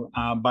of you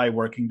by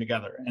working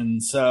together?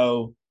 And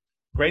so,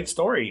 great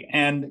story.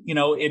 And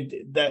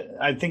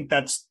I think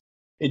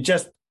it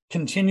just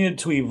continued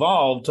to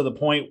evolve to the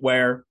point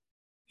where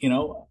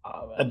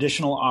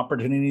additional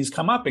opportunities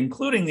come up,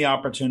 including the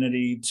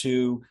opportunity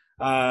to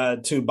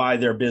buy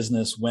their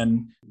business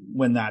when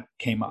that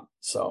came up.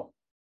 So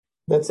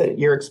that's it.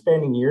 You're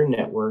expanding your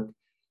network.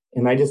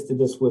 And I just did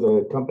this with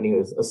a company, it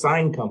was a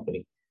sign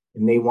company,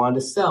 and they wanted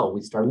to sell.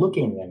 We started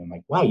looking at them. I'm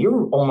like, wow,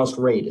 you're almost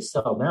ready to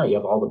sell now. You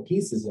have all the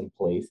pieces in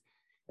place.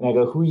 And I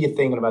go, who are you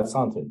thinking about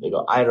selling to? They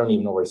go, I don't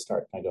even know where to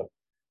start. And I go,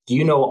 do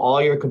you know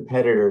all your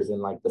competitors in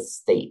like the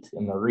state,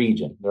 in the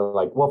region? They're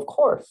like, well, of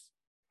course.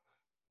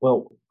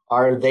 Well,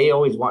 are they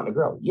always wanting to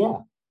grow? Yeah.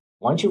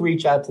 Why don't you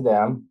reach out to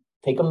them,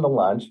 take them to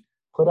lunch,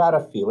 put out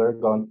a feeler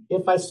going,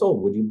 if I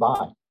sold, would you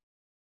buy?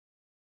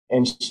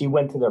 And she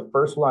went to their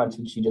first lunch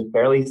and she just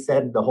barely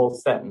said the whole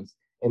sentence.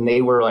 And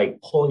they were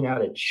like pulling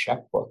out a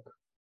checkbook.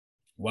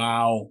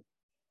 Wow.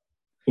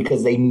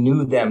 Because they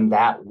knew them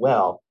that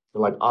well.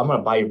 They're like, I'm going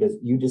to buy your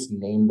business. You just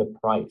name the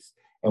price.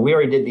 And we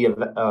already did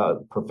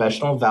the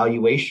professional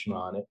valuation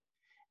on it.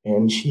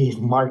 And she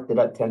marked it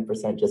up 10%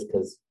 just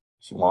because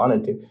she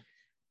wanted to.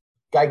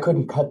 Guy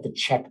couldn't cut the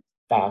check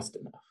fast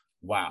enough.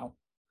 Wow.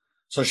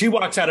 So she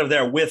walks out of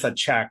there with a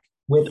check.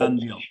 with Done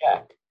a deal.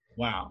 check.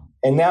 Wow.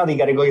 And now they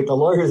got to go get the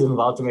lawyers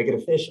involved to make it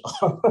official.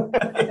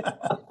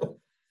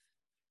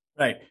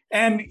 Right.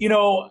 And,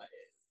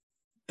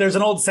 there's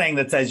an old saying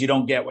that says you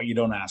don't get what you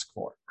don't ask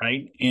for,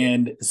 right?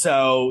 And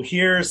so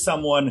here's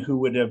someone who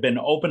would have been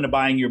open to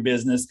buying your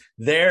business.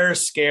 They're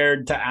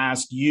scared to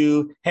ask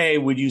you, hey,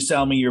 would you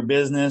sell me your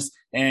business?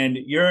 And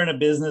you're in a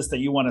business that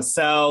you want to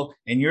sell,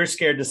 and you're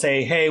scared to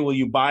say, hey, will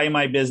you buy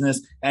my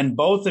business? And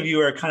both of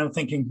you are kind of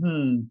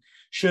thinking,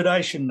 should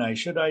I, shouldn't I,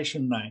 should I,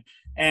 shouldn't I?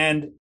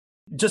 And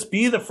just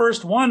be the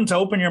first one to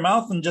open your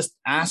mouth and just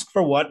ask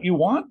for what you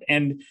want.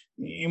 And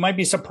you might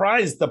be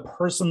surprised the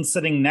person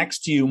sitting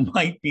next to you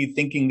might be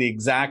thinking the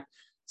exact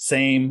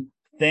same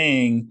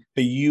thing,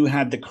 but you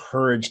had the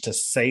courage to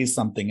say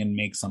something and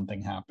make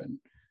something happen.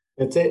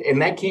 That's it. And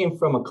that came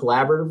from a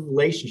collaborative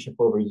relationship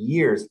over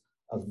years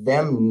of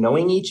them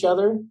knowing each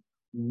other,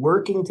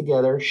 working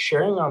together,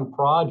 sharing on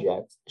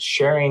projects,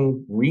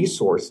 sharing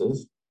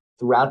resources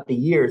throughout the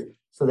years.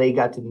 So they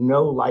got to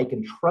know, like,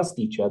 and trust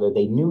each other.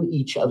 They knew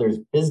each other's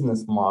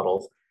business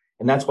models.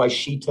 And that's why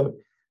she took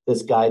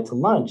this guy to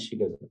lunch. She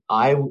goes,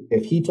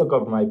 if he took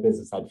over my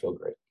business, I'd feel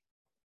great.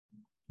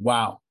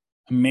 Wow.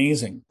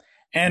 Amazing.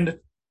 And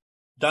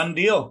done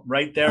deal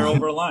right there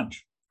over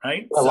lunch,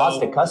 right? I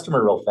lost a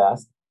customer real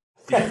fast.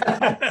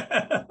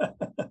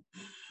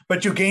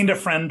 But you gained a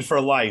friend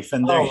for life.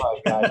 And oh my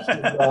gosh, she's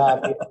so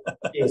happy.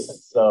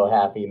 She's so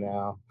happy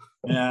now.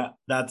 Yeah,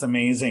 that's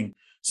amazing.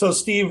 So,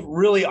 Steve,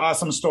 really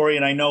awesome story.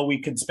 And I know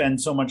we could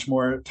spend so much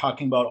more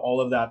talking about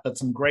all of that, but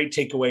some great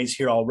takeaways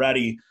here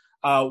already.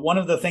 One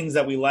of the things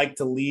that we like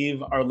to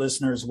leave our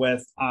listeners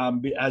with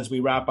as we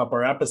wrap up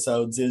our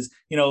episodes is,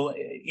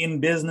 in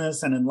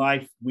business and in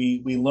life,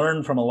 we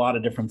learn from a lot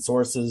of different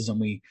sources, and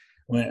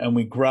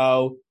we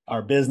grow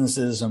our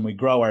businesses and we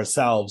grow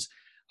ourselves.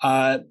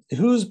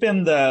 Who's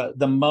been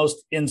the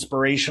most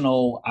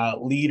inspirational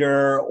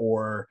leader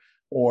or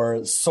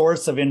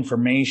source of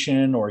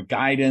information or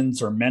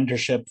guidance or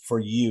mentorship for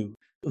you?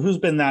 Who's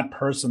been that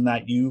person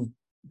that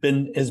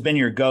has been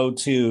your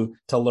go-to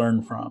to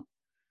learn from?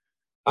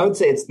 I would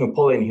say it's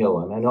Napoleon Hill.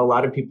 And I know a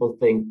lot of people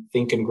think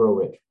and Grow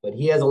Rich, but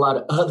he has a lot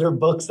of other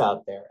books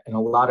out there and a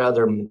lot of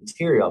other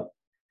material.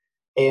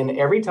 And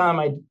every time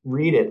I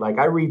read it, like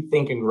I read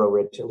Think and Grow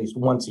Rich at least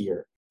once a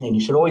year. And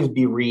you should always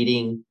be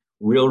reading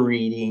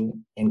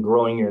and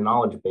growing your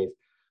knowledge base.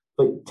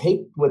 But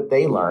take what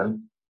they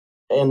learn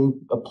and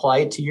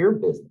apply it to your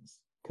business,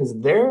 because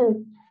they're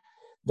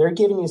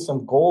giving you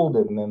some gold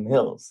in them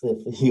hills,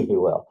 if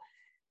you will.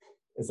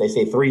 As they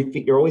say, 3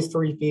 feet, you're always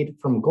 3 feet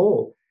from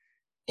gold.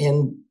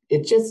 And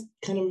it just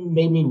kind of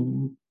made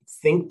me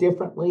think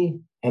differently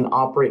and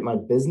operate my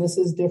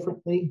businesses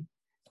differently.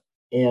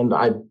 And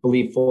I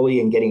believe fully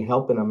in getting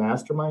help in a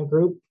mastermind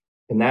group.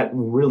 And that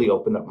really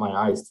opened up my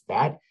eyes to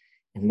that.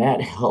 And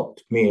that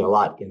helped me a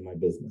lot in my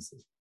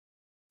businesses.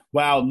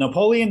 Wow.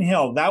 Napoleon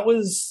Hill, that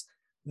was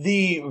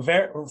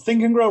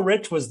Think and Grow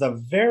Rich was the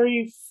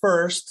very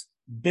first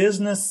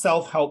business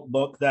self-help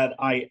book that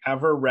I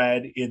ever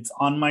read. It's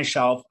on my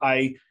shelf.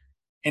 I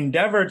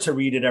endeavor to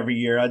read it every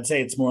year. I'd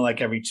say it's more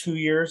like every 2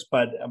 years,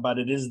 but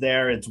it is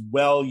there. It's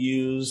well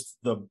used.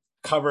 The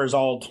cover is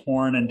all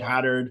torn and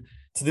tattered.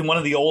 It's one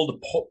of the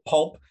old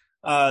pulp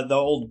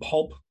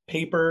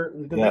paper.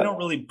 Yeah. They don't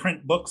really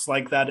print books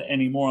like that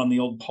anymore on the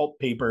old pulp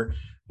paper.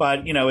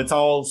 But it's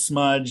all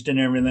smudged and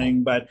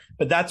everything. But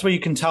that's where you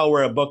can tell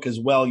where a book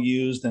is well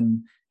used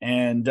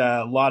and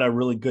a lot of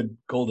really good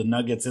golden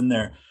nuggets in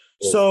there.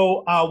 Yes.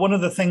 So one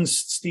of the things,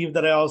 Steve,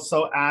 that I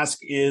also ask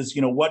is,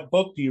 what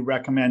book do you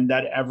recommend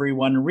that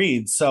everyone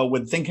reads? So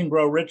would Think and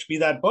Grow Rich be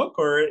that book,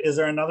 or is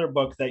there another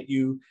book that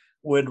you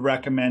would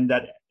recommend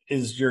that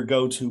is your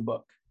go-to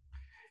book?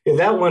 Yeah,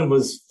 that one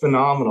was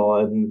phenomenal,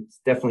 and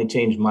it's definitely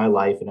changed my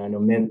life, and I know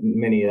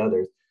many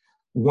others.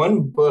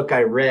 One book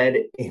I read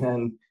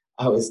and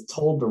I was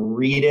told to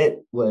read it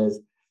was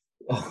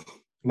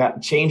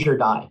not Change or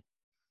Die.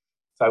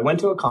 So I went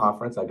to a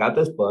conference, I got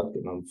this book,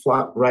 and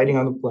I'm riding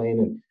on the plane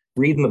and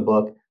reading the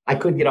book. I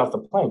couldn't get off the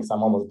plane because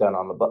I'm almost done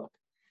on the book.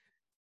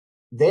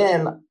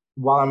 Then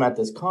while I'm at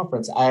this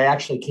conference, I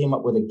actually came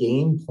up with a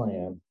game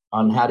plan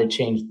on how to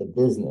change the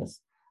business.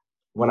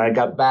 When I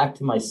got back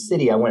to my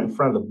city, I went in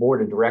front of the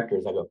board of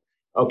directors. I go,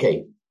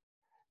 okay,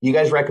 you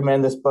guys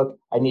recommend this book.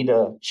 I need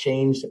to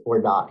change or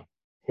die.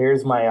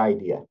 Here's my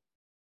idea.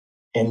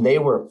 And they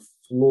were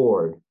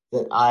floored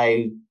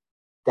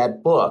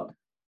that book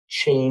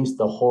changed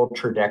the whole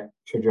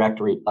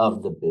trajectory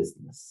of the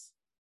business.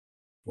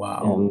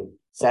 Wow. And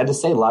sad to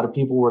say, a lot of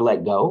people were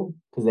let go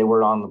because they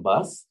were on the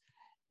bus.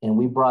 And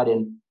we brought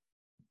in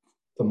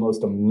the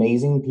most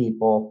amazing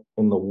people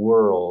in the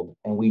world.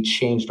 And we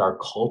changed our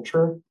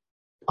culture,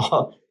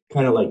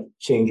 kind of like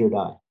Change or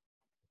Die.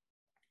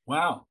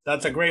 Wow.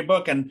 That's a great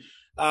book. And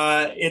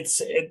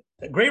it's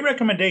a great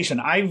recommendation.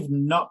 I've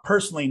not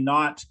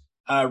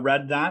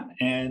read that.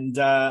 And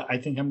I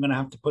think I'm going to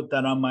have to put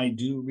that on my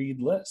do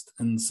read list.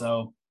 And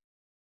so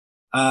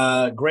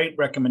great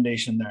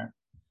recommendation there.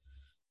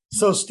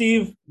 So,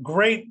 Steve,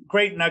 great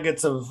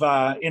nuggets of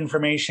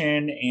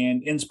information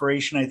and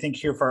inspiration, I think,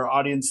 here for our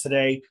audience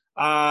today.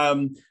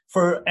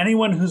 For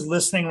anyone who's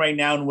listening right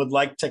now and would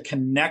like to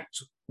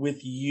connect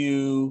with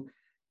you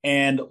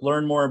and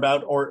learn more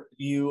about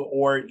you,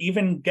 or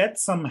even get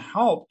some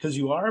help, because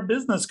you are a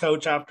business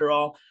coach after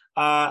all,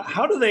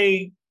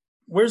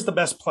 where's the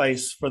best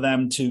place for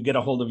them to get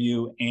a hold of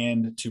you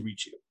and to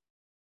reach you?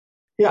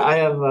 Yeah,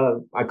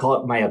 I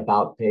call it my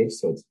about page.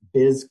 So it's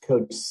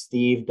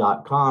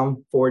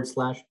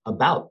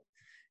bizcoachsteve.com/about.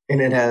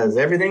 And it has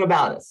everything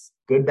about us,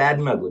 good, bad,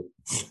 and ugly.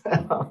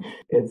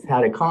 It's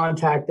how to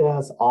contact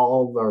us,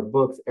 all of our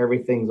books,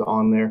 everything's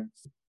on there.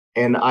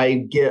 And I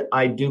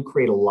do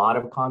create a lot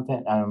of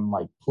content. And I'm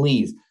like,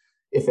 please,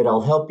 if it'll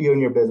help you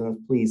in your business,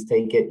 please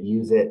take it,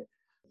 use it.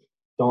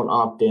 Don't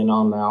opt in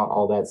on out,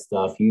 all that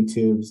stuff.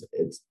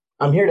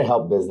 I'm here to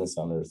help business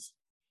owners.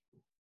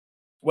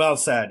 Well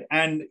said.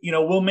 And,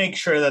 we'll make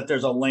sure that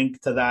there's a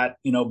link to that,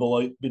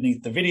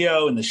 beneath the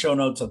video and the show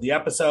notes of the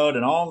episode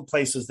and all the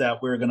places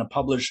that we're going to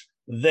publish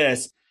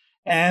this.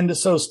 And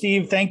so,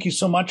 Steve, thank you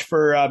so much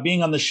for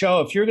being on the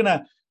show. If you're going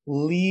to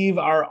leave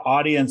our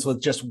audience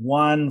with just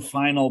one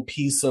final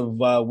piece of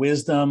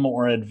wisdom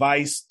or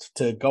advice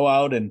to go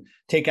out and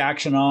take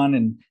action on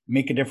and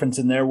make a difference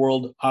in their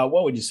world,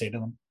 what would you say to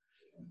them?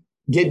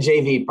 Get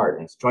JV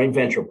partners, joint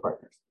venture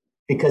partners,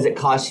 because it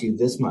costs you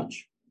this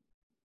much.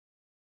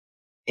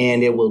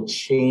 And it will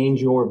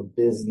change your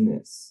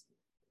business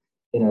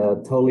in a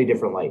totally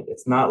different light.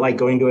 It's not like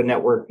going to a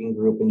networking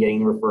group and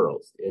getting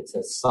referrals. It's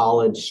a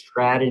solid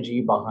strategy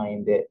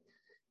behind it.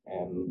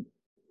 And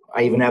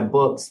I even have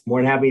books.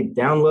 More than happy to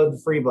download the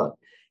free book.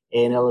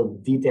 And it'll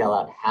detail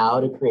out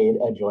how to create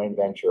a joint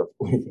venture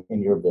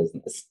within your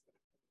business.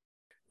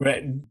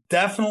 Right.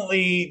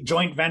 Definitely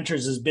joint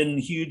ventures has been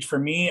huge for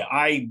me.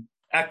 I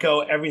echo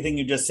everything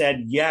you just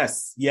said.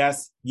 Yes.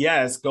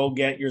 Go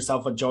get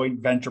yourself a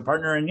joint venture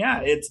partner. And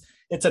yeah, it's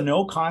a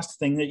no cost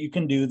thing that you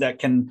can do that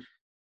can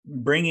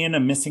bring in a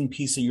missing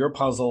piece of your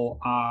puzzle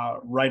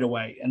right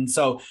away. And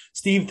so,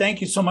 Steve,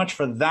 thank you so much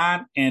for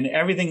that and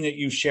everything that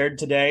you shared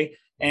today.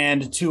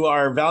 And to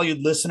our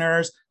valued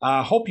listeners,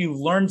 hope you've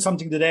learned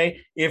something today.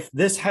 If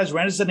this has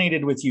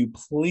resonated with you,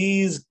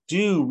 please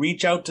do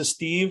reach out to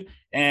Steve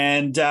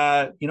and,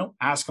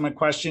 ask him a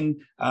question,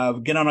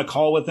 get on a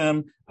call with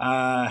him,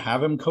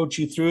 have him coach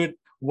you through it,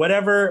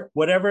 whatever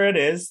it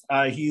is.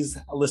 He's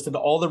listed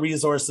all the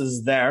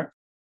resources there.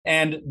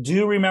 And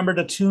do remember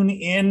to tune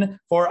in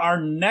for our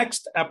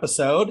next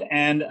episode.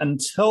 And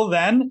until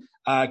then,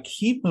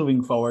 keep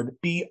moving forward,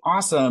 be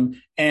awesome,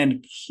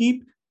 and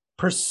keep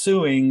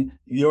pursuing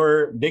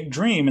your big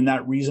dream and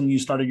that reason you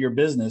started your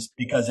business,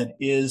 because it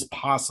is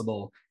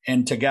possible.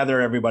 And together,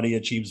 everybody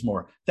achieves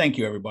more. Thank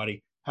you,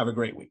 everybody. Have a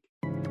great week.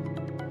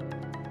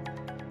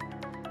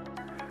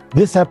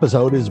 This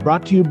episode is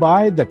brought to you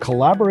by the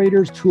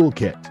Collaborators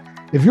Toolkit.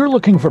 If you're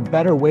looking for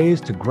better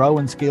ways to grow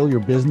and scale your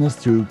business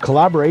through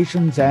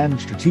collaborations and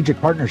strategic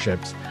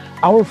partnerships,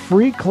 our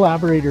free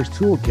Collaborators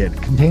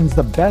Toolkit contains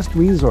the best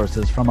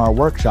resources from our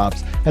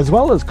workshops as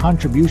well as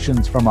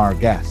contributions from our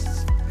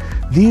guests.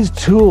 These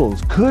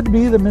tools could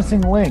be the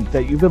missing link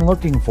that you've been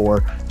looking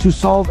for to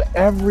solve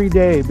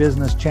everyday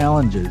business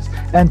challenges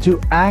and to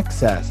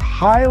access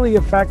highly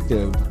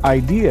effective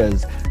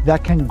ideas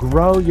that can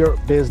grow your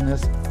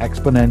business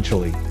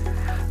exponentially.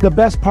 The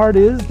best part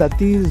is that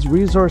these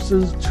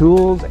resources,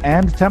 tools,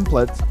 and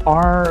templates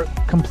are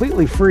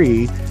completely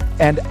free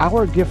and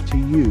our gift to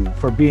you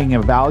for being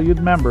a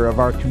valued member of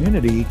our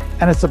community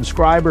and a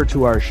subscriber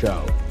to our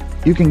show.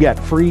 You can get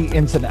free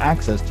instant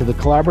access to the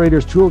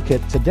Collaborators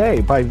Toolkit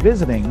today by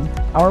visiting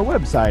our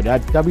website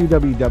at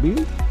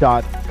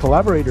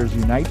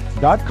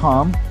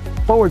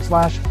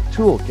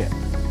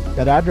www.collaboratorsunite.com/toolkit.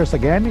 That address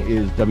again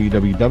is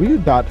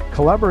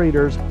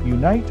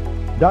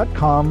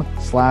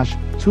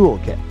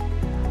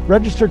www.collaboratorsunite.com/toolkit.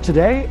 Register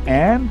today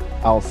and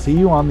I'll see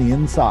you on the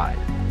inside.